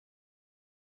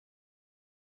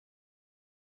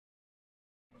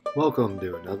Welcome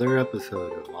to another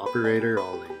episode of Operator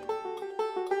Ollie.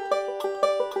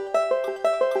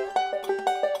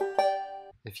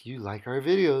 If you like our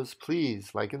videos,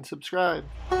 please like and subscribe.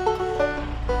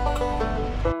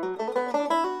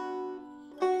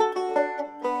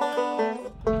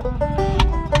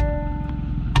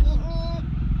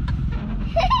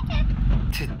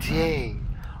 Today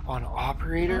on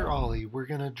Operator Ollie, we're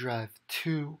going to drive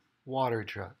two water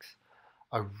trucks.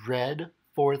 A red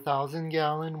 4,000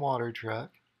 gallon water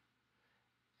truck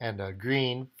and a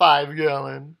green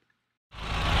 5-gallon.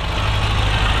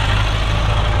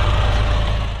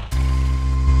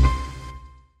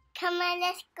 Come on,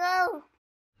 let's go.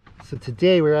 So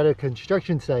today we're at a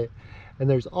construction site and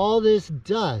there's all this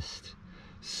dust.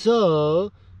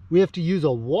 So we have to use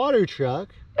a water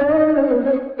truck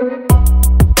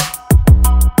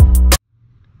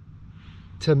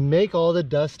to make all the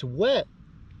dust wet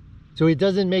so it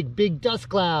doesn't make big dust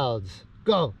clouds.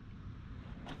 Go.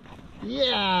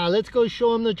 Yeah, let's go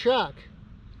show them the truck.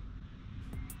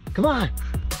 Come on.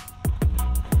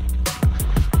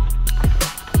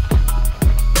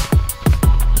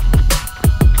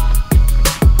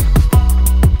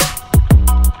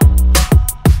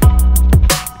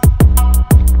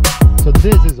 So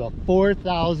this is a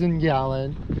 4,000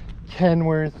 gallon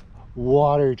Kenworth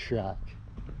water truck.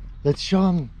 Let's show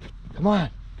them. Come on.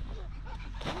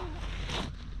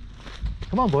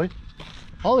 Come on, boy.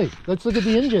 Ollie, let's look at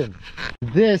the engine.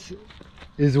 This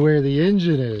is where the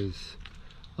engine is.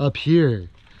 Up here.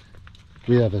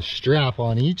 We have a strap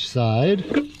on each side.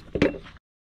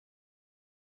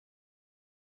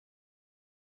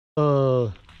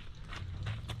 I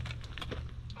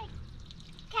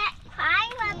can't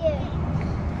climb up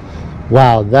here.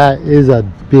 Wow, that is a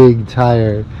big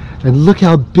tire. And look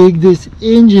how big this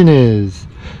engine is.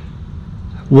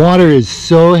 Water is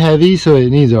so heavy, so it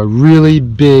needs a really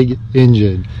big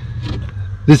engine.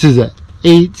 This is an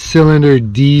 8-cylinder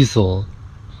diesel.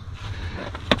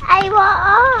 I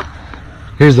want.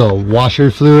 Here's a washer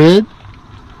fluid.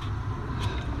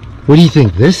 What do you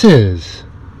think this is?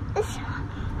 It's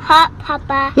hot,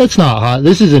 Papa. That's not hot.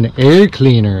 This is an air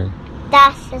cleaner.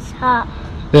 That's just hot.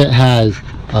 It has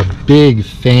a big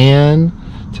fan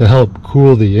to help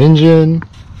cool the engine.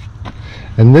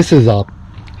 And this is a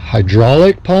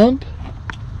hydraulic pump.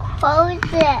 Close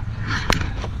it.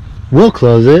 We'll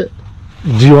close it.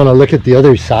 Do you want to look at the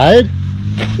other side?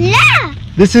 Yeah.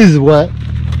 This is what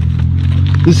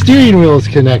the steering wheel is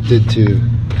connected to.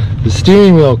 The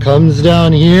steering wheel comes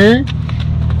down here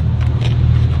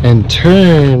and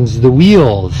turns the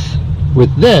wheels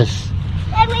with this.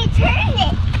 Let me turn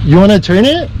it. You want to turn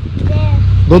it?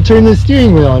 Yeah. We'll turn the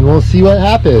steering wheel and we'll see what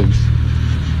happens.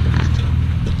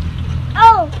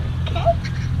 Oh, okay.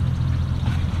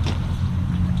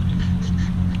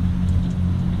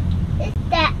 It's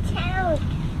that sound.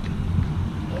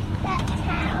 It's that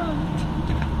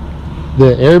sound.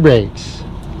 The air brakes.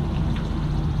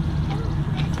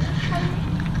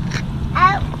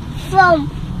 Out from.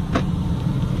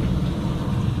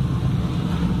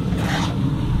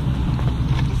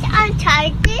 It's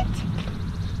uncharted.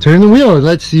 Turn the wheel and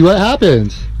let's see what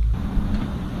happens.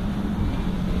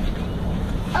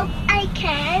 Oh, I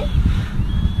can.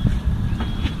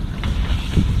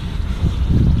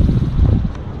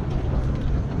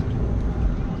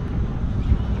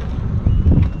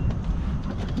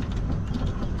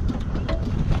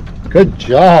 Good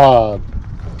job.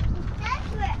 That's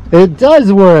what It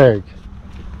does work.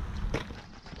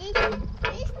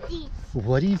 it's these.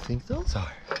 What do you think those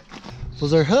are?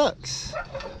 Those are hooks.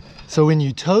 So when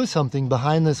you tow something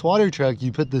behind this water truck,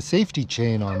 you put the safety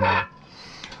chain on there.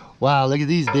 Wow, look at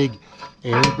these big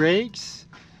air brakes.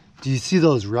 Do you see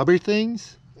those rubber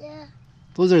things? Yeah.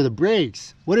 Those are the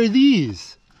brakes. What are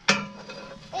these?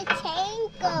 It's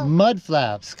tango. Mud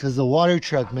flaps, because the water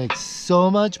truck makes so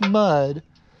much mud.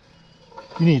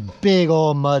 You need big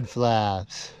old mud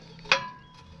flaps.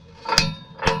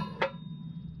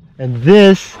 And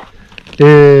this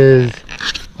is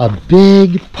a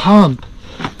big pump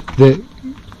that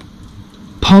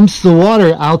pumps the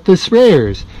water out the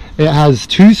sprayers. It has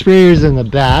 2 sprayers in the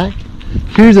back.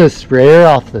 Here's a sprayer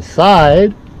off the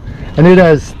side. And it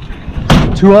has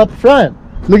 2 up front.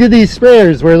 Look at these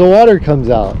sprayers where the water comes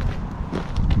out.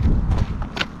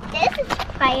 This is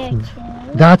fire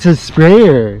too. That's a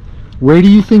sprayer. Where do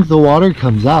you think the water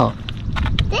comes out?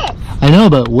 This. I know,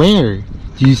 but where?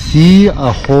 Do you see a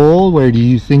hole where do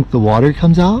you think the water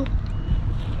comes out?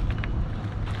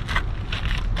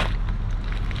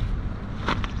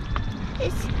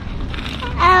 It's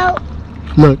out.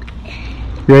 Look,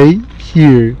 right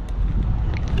here.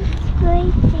 It's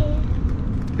right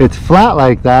there. It's flat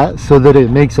like that so that it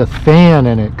makes a fan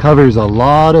and it covers a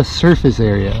lot of surface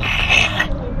area.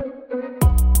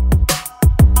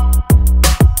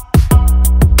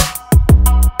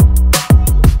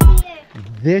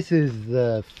 This is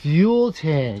the fuel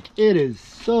tank. It is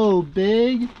so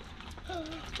big.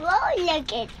 Whoa,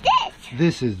 look at this.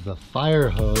 This is the fire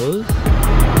hose.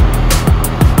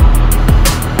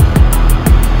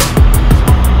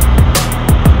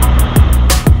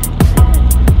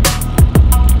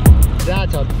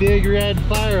 That's a big red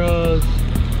fire hose.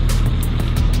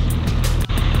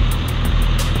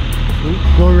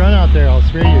 Oops, go run out there, I'll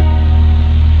spray you.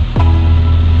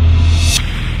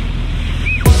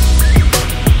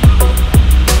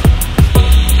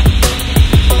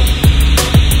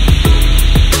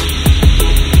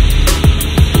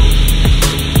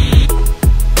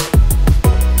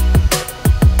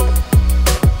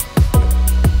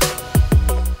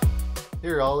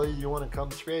 Here, Ollie, you want to come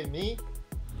spray me?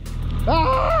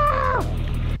 Ah!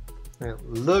 It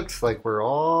looks like we're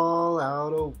all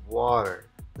out of water.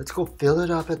 Let's go fill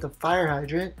it up at the fire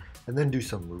hydrant and then do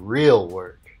some real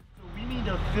work. So we need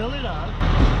to fill it up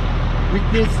with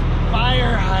this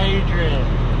fire hydrant.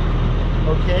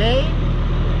 Okay?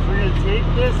 So we're going to take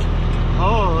this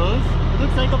hose. It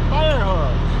looks like a fire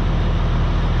hose.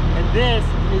 And this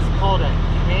is called a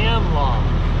cam lock.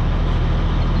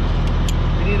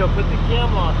 We need to put the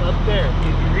cam lock up there.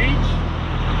 Can you reach?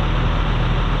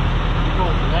 Go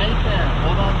right there.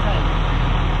 Hold on tight.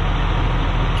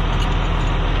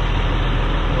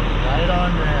 Go right on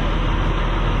there.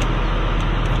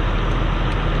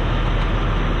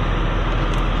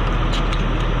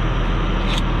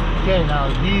 Okay, now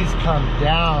these come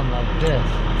down like this.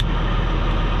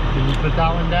 Can you put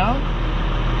that one down?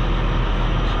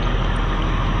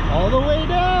 All the way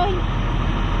down.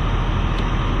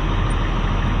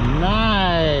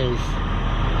 Nice.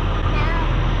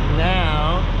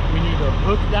 Now we need to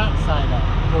hook that side up.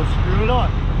 Go screw it on.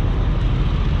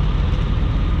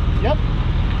 Yep.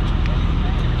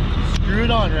 Screw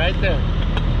it on right there.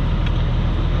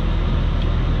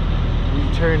 You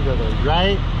turn to the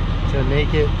right to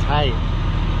make it tight.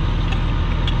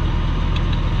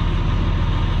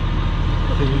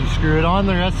 Can you screw it on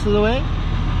the rest of the way?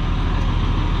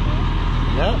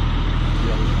 Yep.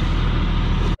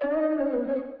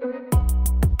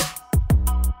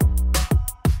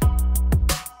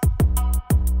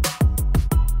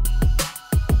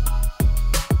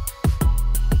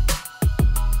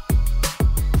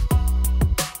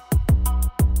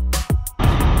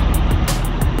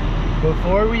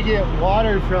 Before we get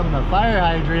water from the fire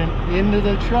hydrant into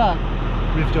the truck,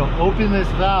 we have to open this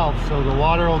valve so the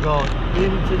water will go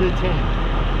into the tank.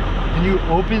 Can you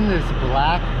open this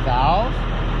black valve?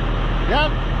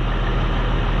 Yep.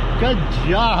 Good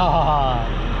job.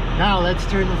 Now let's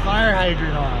turn the fire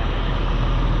hydrant on.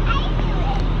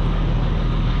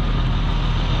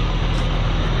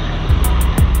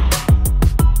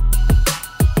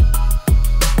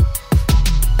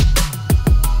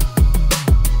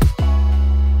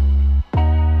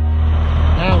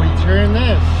 Turn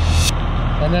this,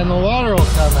 and then the water will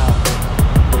come out.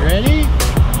 You ready?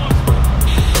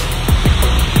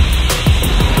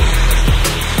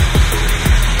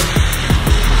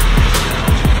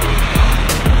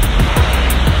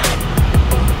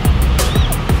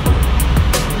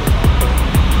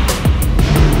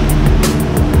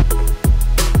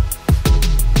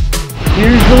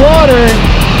 Here's the water.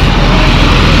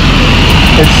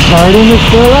 It's starting to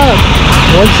fill up.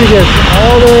 Once it gets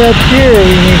all the way up here, we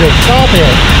need to stop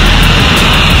it.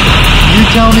 You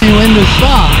tell me when to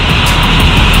stop.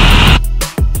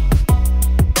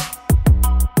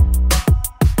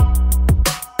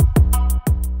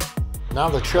 Now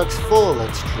the truck's full.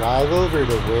 Let's drive over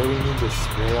to where we need to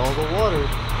spray all the water.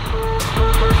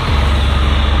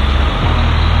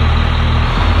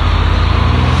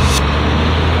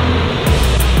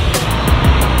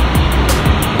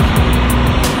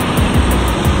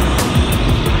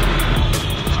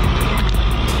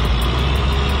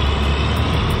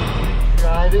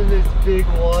 In this big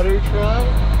water truck.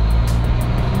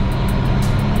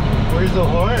 Where's the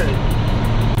horn?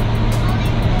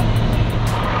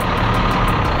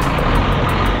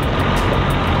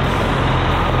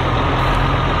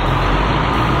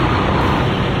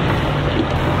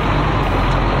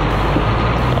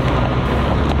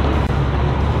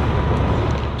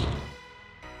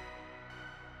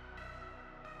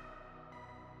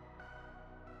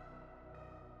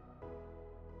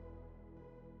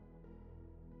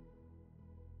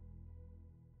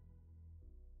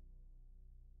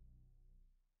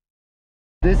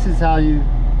 This is how you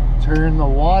turn the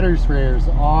water sprayers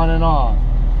on and off.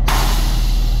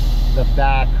 the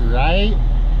back right,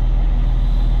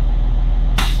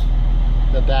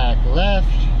 the back left,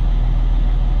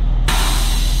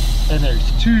 and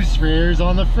there's two sprayers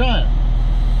on the front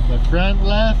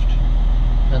left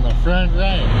and the front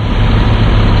right.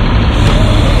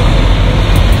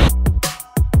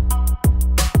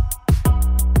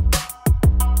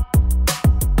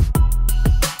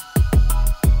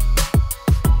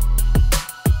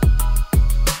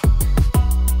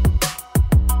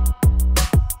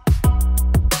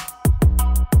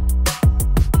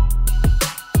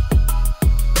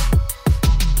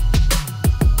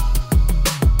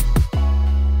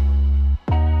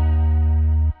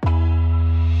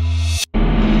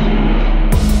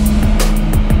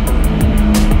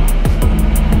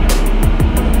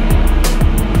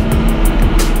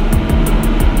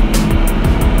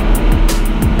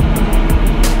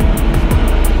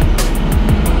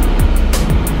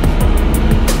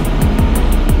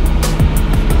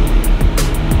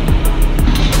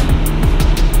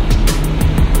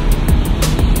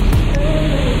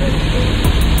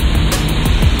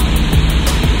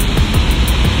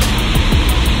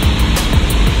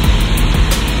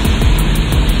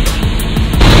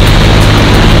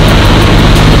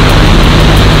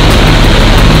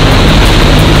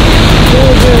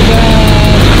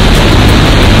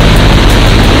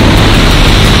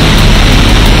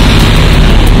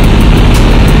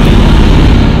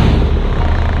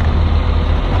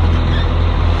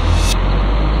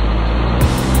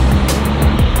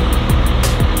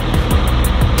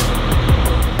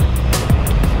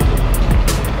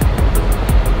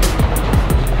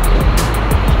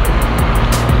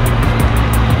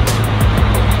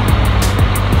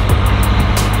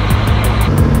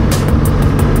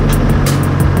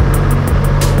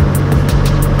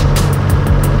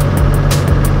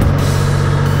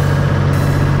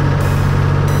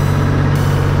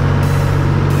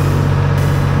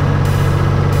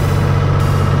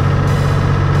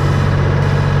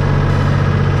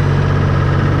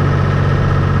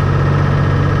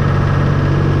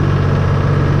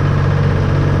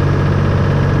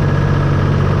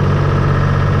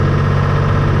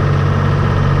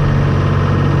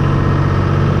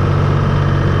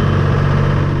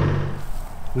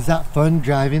 Was that fun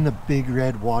driving the big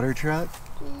red water truck?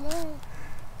 No.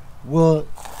 Well,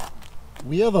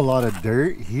 we have a lot of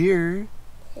dirt here.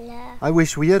 Yeah. I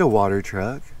wish we had a water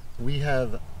truck. We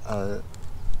have a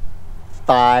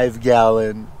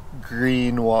 5-gallon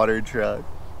green water truck.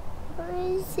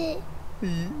 Where is it?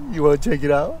 You want to check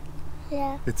it out?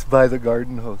 Yeah. It's by the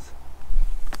garden hose.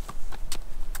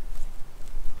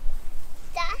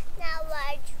 That's not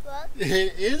my truck.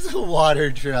 It is a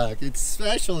water truck. It's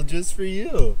special just for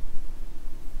you.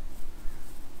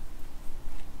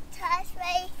 That's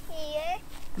right here.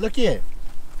 Look it.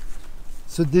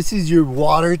 So this is your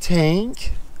water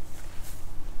tank.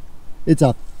 It's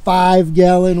a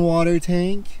 5-gallon water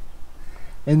tank.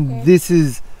 And this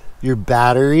is your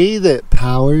battery that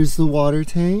powers the water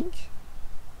tank.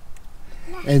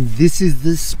 And this is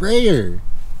the sprayer.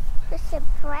 It's a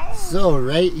plane. So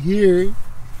right here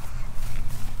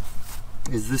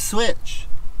is the switch.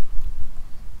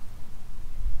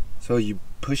 So you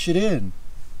push it in.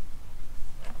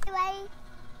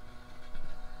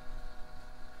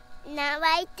 Now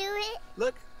I do it.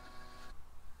 Look.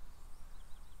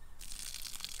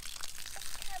 It's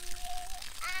coming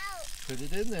out. Put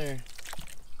it in there.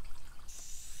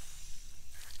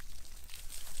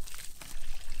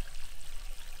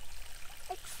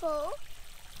 It's full.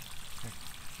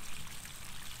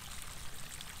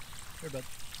 Here, bud.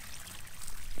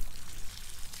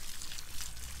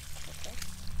 Okay.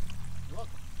 Look.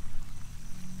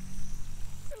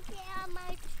 Okay, on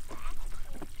my back.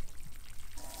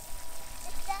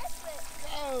 It does work.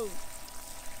 Go.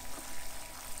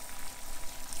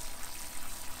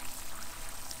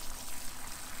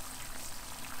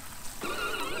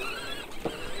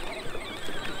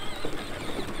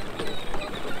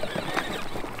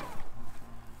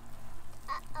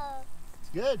 Uh-oh. It's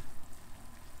good.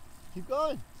 Keep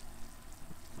going.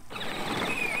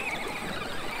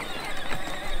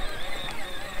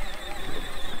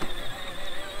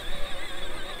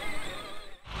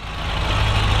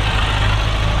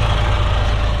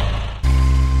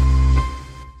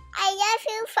 I love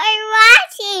you for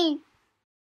watching.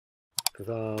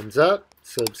 Thumbs up,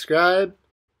 subscribe,